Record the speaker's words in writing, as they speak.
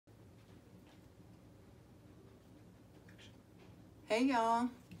Hey y'all,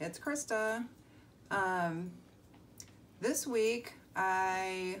 it's Krista. This week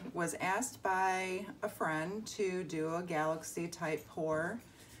I was asked by a friend to do a galaxy type pour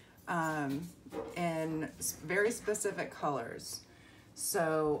in very specific colors.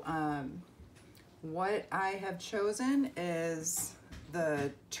 So what I have chosen is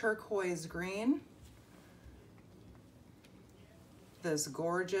the turquoise green, this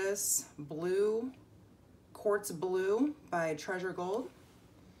gorgeous blue, Quartz Blue by Treasure Gold,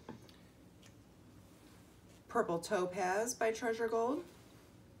 Purple Topaz by Treasure Gold,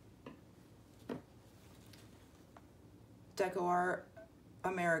 Deco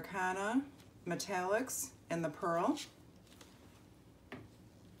Americana Metallics in the Pearl,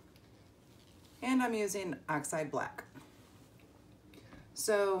 and I'm using Oxide Black.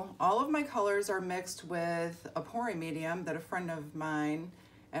 So all of my colors are mixed with a pouring medium that a friend of mine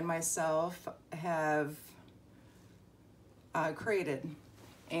and myself have created,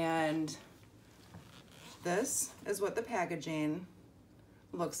 and this is what the packaging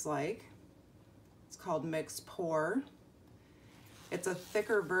looks like. It's called Mix Pour. It's a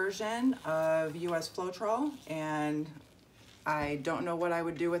thicker version of US Floetrol, and I don't know what I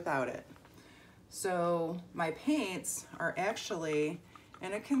would do without it. So my paints are actually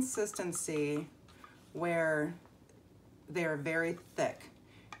in a consistency where they're very thick.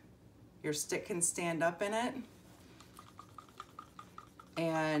 Your stick can stand up in it,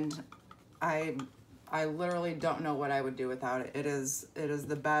 and I literally don't know what I would do without it. It is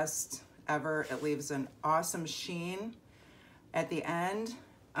the best ever. It leaves an awesome sheen at the end.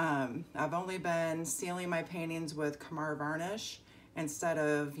 I've only been sealing my paintings with Kamar varnish instead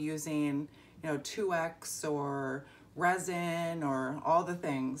of using, 2X or resin or all the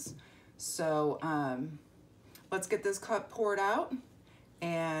things. So let's get this cup poured out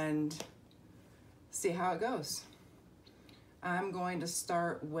and see how it goes. I'm going to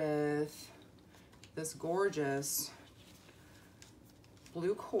start with this gorgeous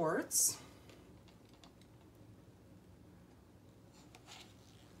blue quartz.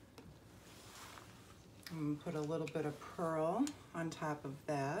 I'm going to put a little bit of pearl on top of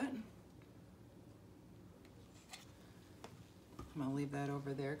that. I'm going to leave that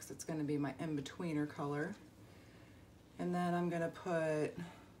over there because it's going to be my in-betweener color. And then I'm going to put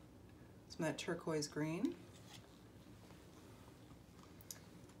some of that turquoise green.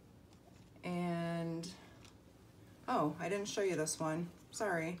 And, oh, I didn't show you this one,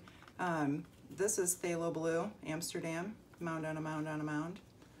 sorry. This is Phthalo Blue, Amsterdam, mound on a mound on a mound.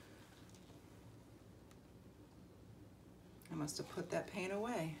 I must have put that paint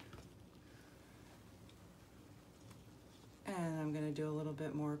away. And I'm gonna do a little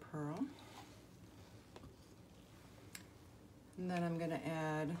bit more pearl. And then I'm gonna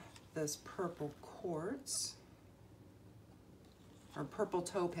add this purple quartz. Or purple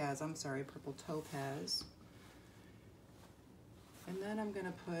topaz, I'm sorry, purple topaz. And then I'm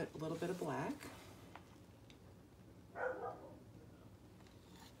gonna put a little bit of black.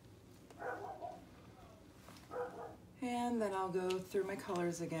 And then I'll go through my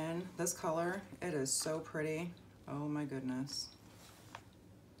colors again. This color, it is so pretty. Oh my goodness.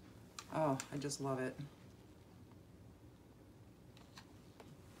 Oh, I just love it.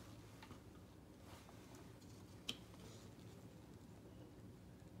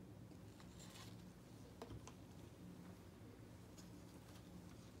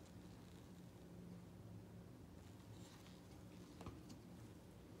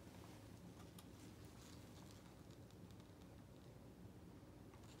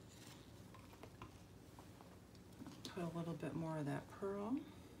 Put a little bit more of that pearl.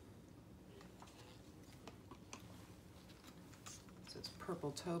 So it's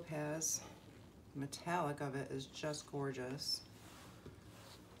purple topaz. The metallic of it is just gorgeous.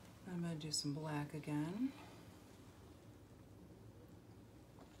 I'm going to do some black again.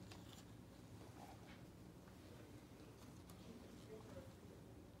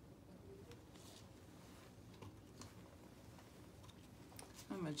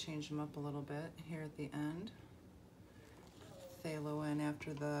 I'm going to change them up a little bit here at the end. Phthalo in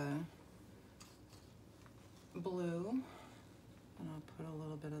after the blue, and I'll put a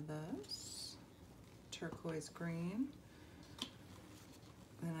little bit of this turquoise green.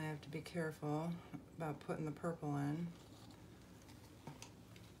 Then I have to be careful about putting the purple in.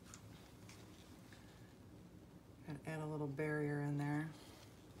 Gotta add a little barrier in there.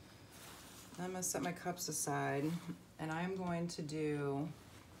 I'm gonna set my cups aside, and I'm going to do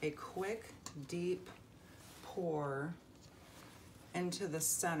a quick, deep pour into the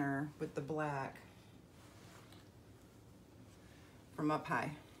center with the black from up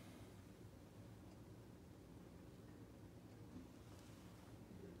high.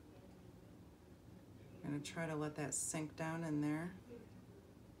 I'm gonna try to let that sink down in there.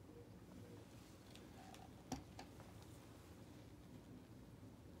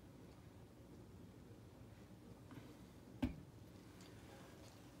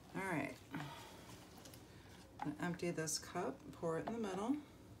 All right, I'm gonna empty this cup, pour it in the middle.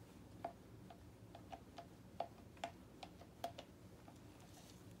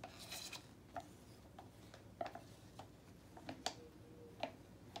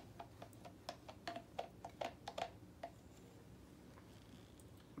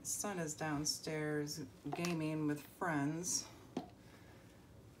 My son is downstairs gaming with friends. I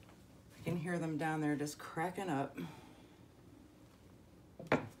can hear them down there just cracking up.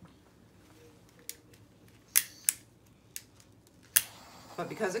 But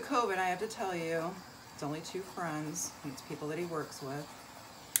because of COVID, I have to tell you, it's only 2 friends. It's people that he works with.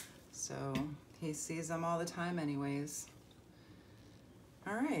 So he sees them all the time anyways.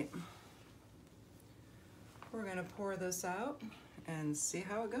 All right. We're gonna pour this out and see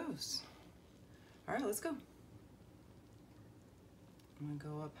how it goes. All right, let's go. I'm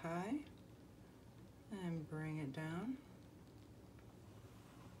gonna go up high and bring it down.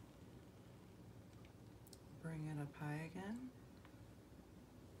 Bring it up high again.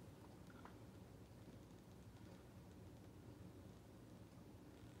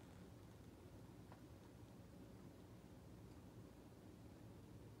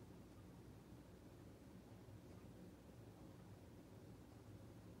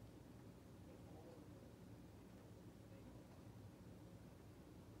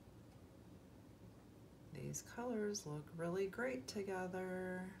 These colors look really great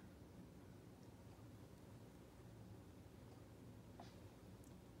together.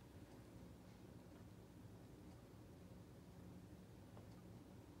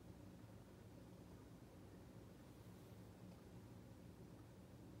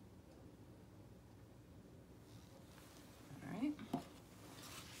 All right.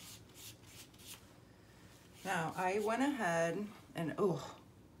 Now I went ahead and, oh,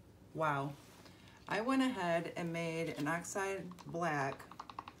 wow. I went ahead and made an Oxide Black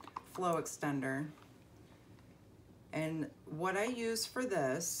flow extender. And what I use for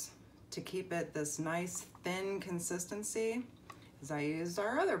this, to keep it this nice thin consistency, is I used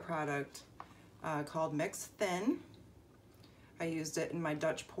our other product called Mix Thin. I used it in my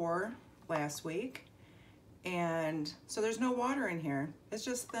Dutch pour last week. And so there's no water in here. It's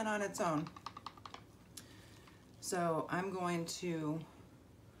just thin on its own. So I'm going to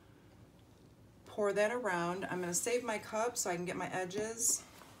pour that around. I'm gonna save my cup so I can get my edges,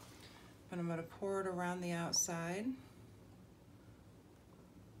 but I'm gonna pour it around the outside.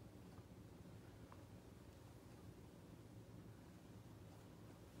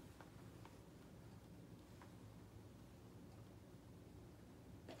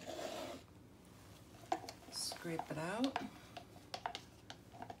 Scrape it out.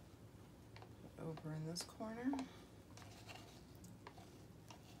 Over in this corner.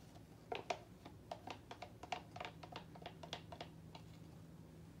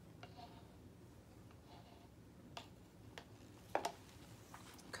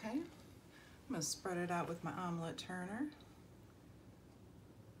 I'm gonna spread it out with my omelet turner.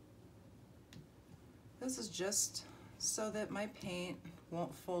 This is just so that my paint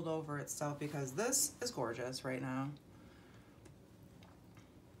won't fold over itself, because this is gorgeous right now.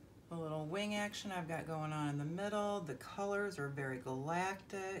 The little wing action I've got going on in the middle. The colors are very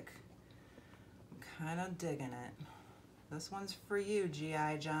galactic. I'm kind of digging it. This one's for you,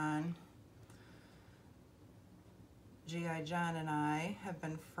 G.I. John. G.I. John and I have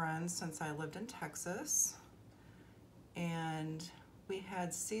been friends since I lived in Texas, and we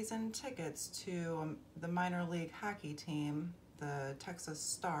had season tickets to the minor league hockey team, the Texas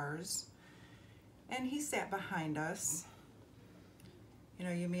Stars, and he sat behind us. You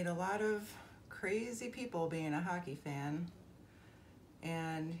know, you meet a lot of crazy people being a hockey fan,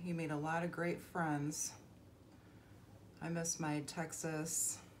 and you meet a lot of great friends. I miss my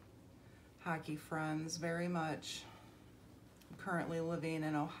Texas hockey friends very much. Currently living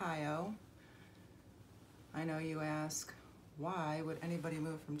in Ohio. I know you ask, why would anybody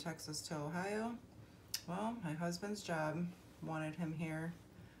move from Texas to Ohio? Well, my husband's job wanted him here,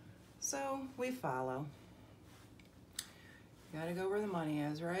 so we follow. You gotta go where the money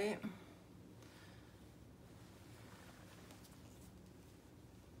is, right?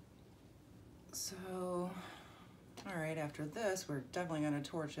 So, all right, after this, we're definitely gonna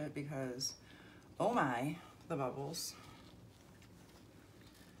torch it because, oh my, the bubbles.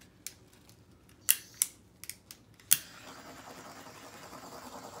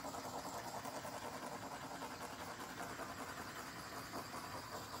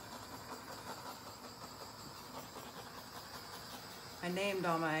 named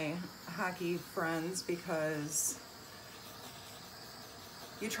all my hockey friends because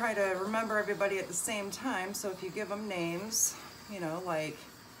you try to remember everybody at the same time. So if you give them names, you know, like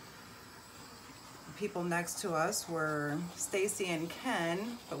people next to us were Stacy and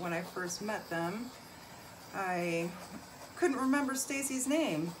Ken, but when I first met them, I couldn't remember Stacy's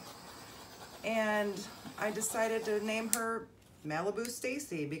name. And I decided to name her Malibu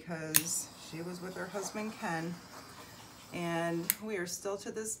Stacy because she was with her husband Ken. And we are still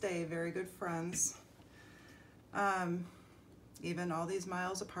to this day very good friends. Even all these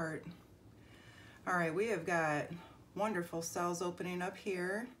miles apart. All right, we have got wonderful cells opening up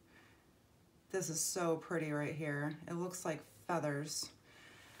here. This is so pretty right here. It looks like feathers.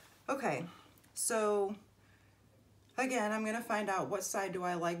 Okay, so again, I'm gonna find out what side do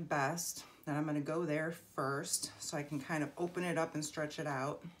I like best. Then I'm gonna go there first so I can kind of open it up and stretch it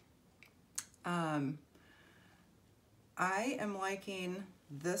out. I am liking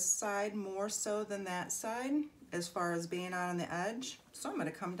this side more so than that side as far as being out on the edge. So I'm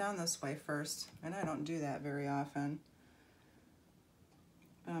gonna come down this way first, and I don't do that very often.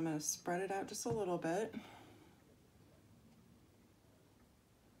 But I'm gonna spread it out just a little bit.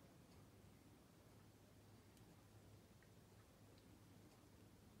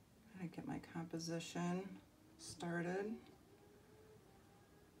 I get my composition started.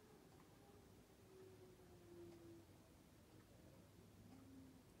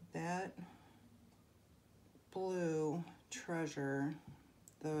 That blue treasure,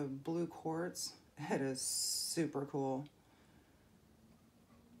 the blue quartz, it is super cool.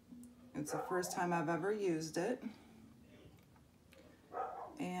 It's the first time I've ever used it,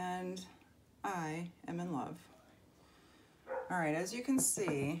 and I am in love. All right, as you can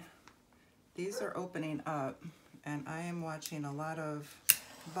see, these are opening up, and I am watching a lot of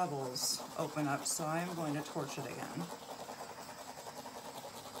bubbles open up, so I am going to torch it again.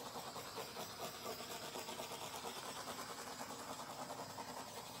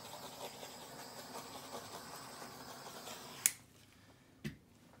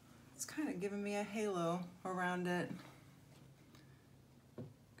 Giving me a halo around it.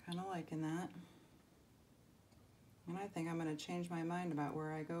 Kind of liking that. And I think I'm going to change my mind about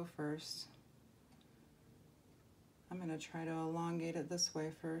where I go first. I'm going to try to elongate it this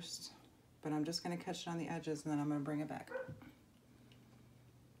way first, but I'm just going to catch it on the edges and then I'm going to bring it back.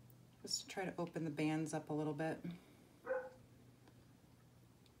 Just to try to open the bands up a little bit. And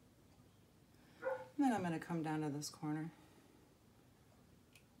then I'm going to come down to this corner.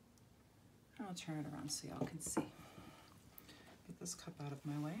 I'll turn it around so y'all can see. Get this cup out of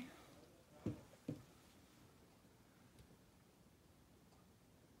my way.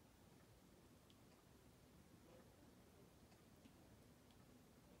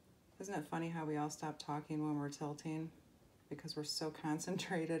 Isn't it funny how we all stop talking when we're tilting? Because we're so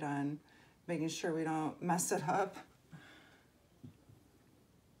concentrated on making sure we don't mess it up.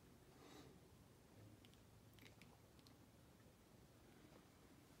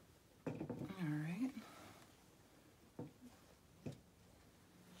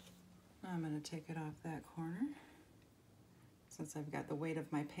 I'm going to take it off that corner since I've got the weight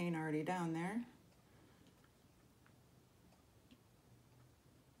of my paint already down there.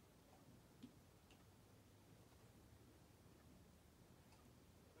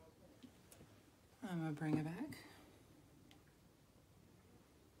 I'm going to bring it back.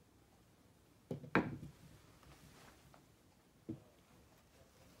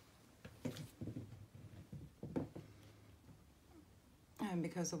 And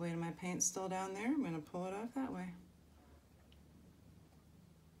because the weight of my paint's still down there, I'm going to pull it off that way.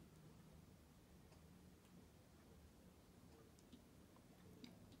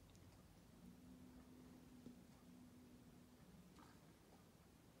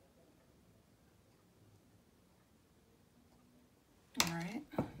 All right,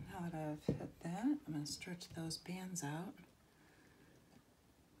 now that I've hit that, I'm going to stretch those bands out.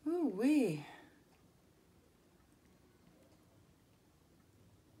 Ooh-wee.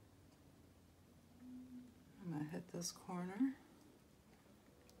 I'm going to hit this corner.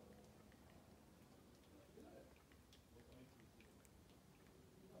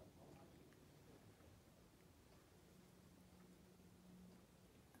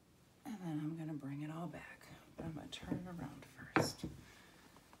 And then I'm going to bring it all back. But I'm going to turn it around first.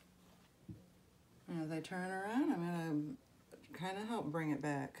 And as I turn it around, I'm going to kind of help bring it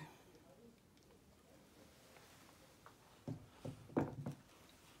back.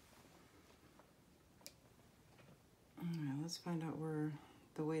 Alright, let's find out where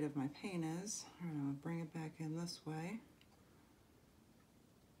the weight of my paint is. Alright, I'm going to bring it back in this way.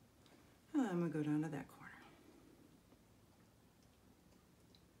 And I'm going to go down to that corner.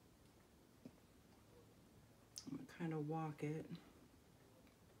 kind of walk it.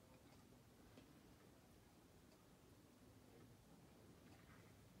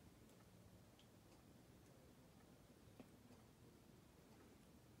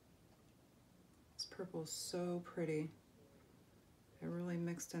 This purple is so pretty. It really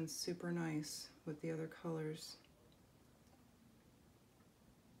mixed in super nice with the other colors.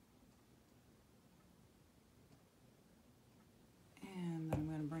 And then I'm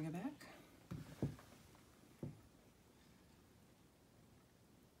going to bring it back.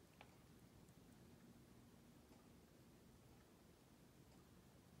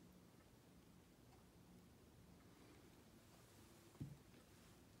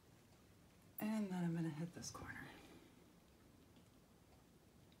 And then I'm going to hit this corner.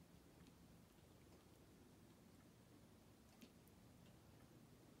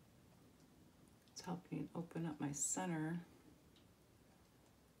 It's helping open up my center.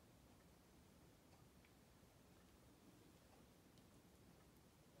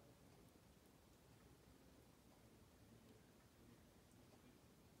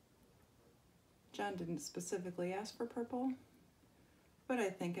 John didn't specifically ask for purple, but I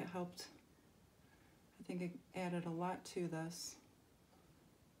think it helped. I think it added a lot to this.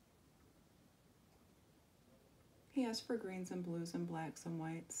 He asked for greens and blues and blacks and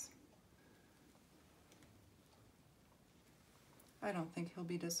whites. I don't think he'll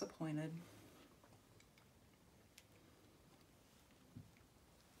be disappointed.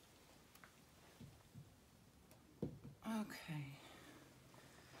 Okay.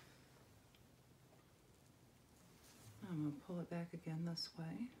 I'm going to pull it back again this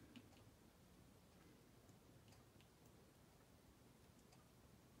way.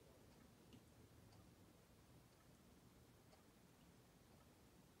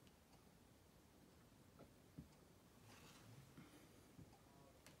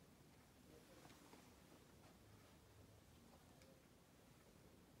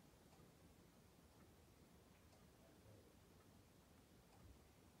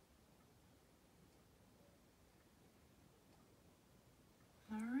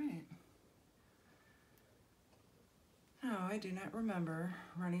 All right. Now, I do not remember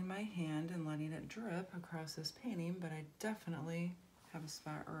running my hand and letting it drip across this painting, but I definitely have a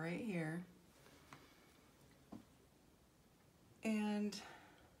spot right here. And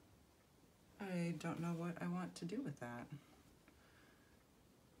I don't know what I want to do with that.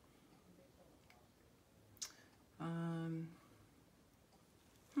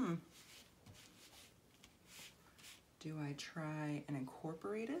 Do I try and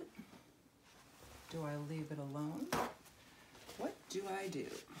incorporate it? Do I leave it alone? What do I do?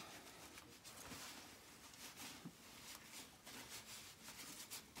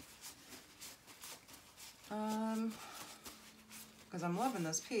 Because I'm loving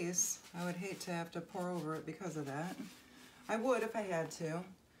this piece. I would hate to have to pour over it because of that. I would if I had to.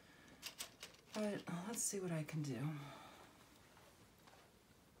 But let's see what I can do.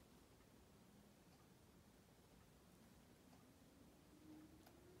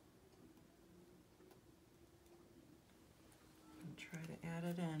 Try to add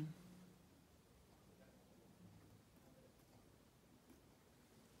it in.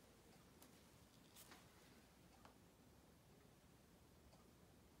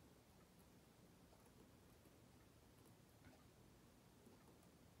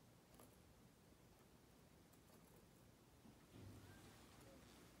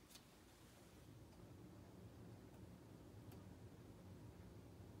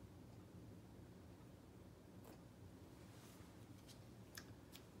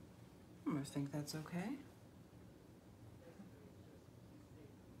 I think that's okay.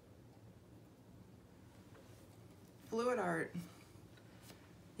 Fluid art,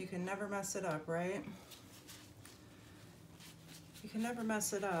 you can never mess it up, right? You can never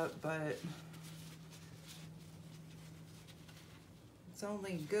mess it up, but it's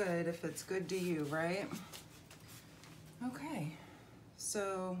only good if it's good to you, right? Okay,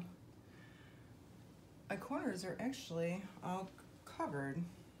 so my corners are actually all covered.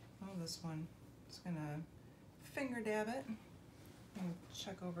 Oh, this one, just gonna finger dab it and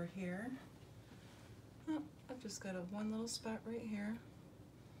check over here. Oh, I've just got one little spot right here.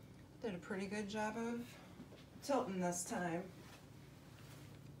 Did a pretty good job of tilting this time.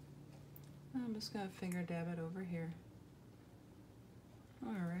 I'm just gonna finger dab it over here.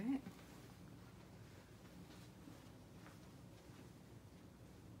 All right.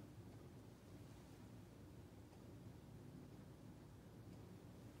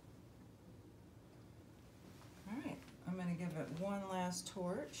 I'm going to give it one last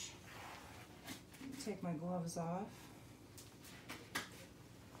torch. Take my gloves off.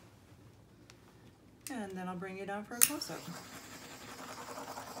 And then I'll bring you down for a close-up.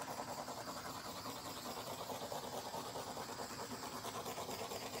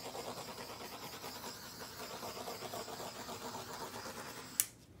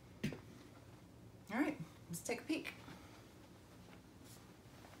 All right, let's take a peek.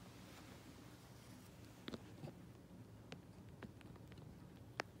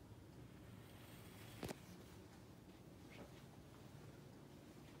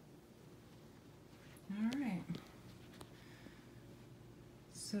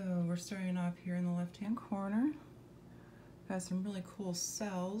 So we're starting off here in the left-hand corner. Got some really cool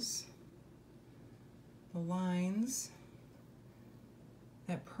cells. The lines.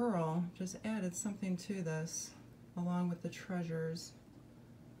 That pearl just added something to this, along with the treasures.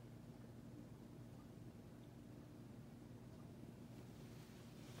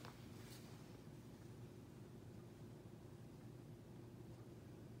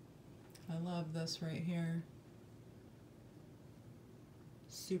 I love this right here.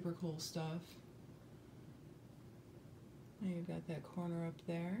 Super cool stuff. And you've got that corner up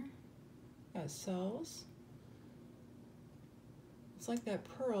there. Got cells. It's like that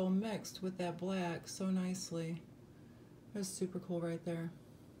pearl mixed with that black so nicely. That's super cool right there.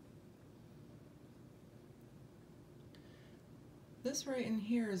 This right in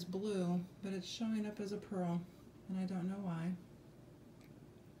here is blue, but it's showing up as a pearl, and I don't know why.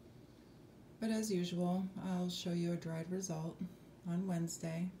 But as usual, I'll show you a dried result on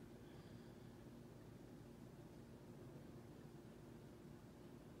Wednesday.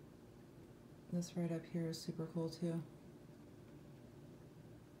 This right up here is super cool too.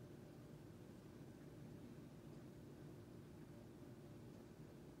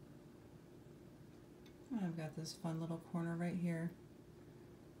 And I've got this fun little corner right here.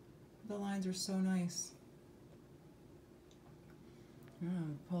 The lines are so nice.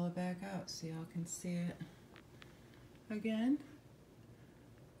 I'm pull it back out so y'all can see it again.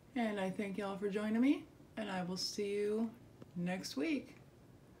 And I thank y'all for joining me, and I will see you next week.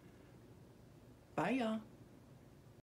 Bye, y'all.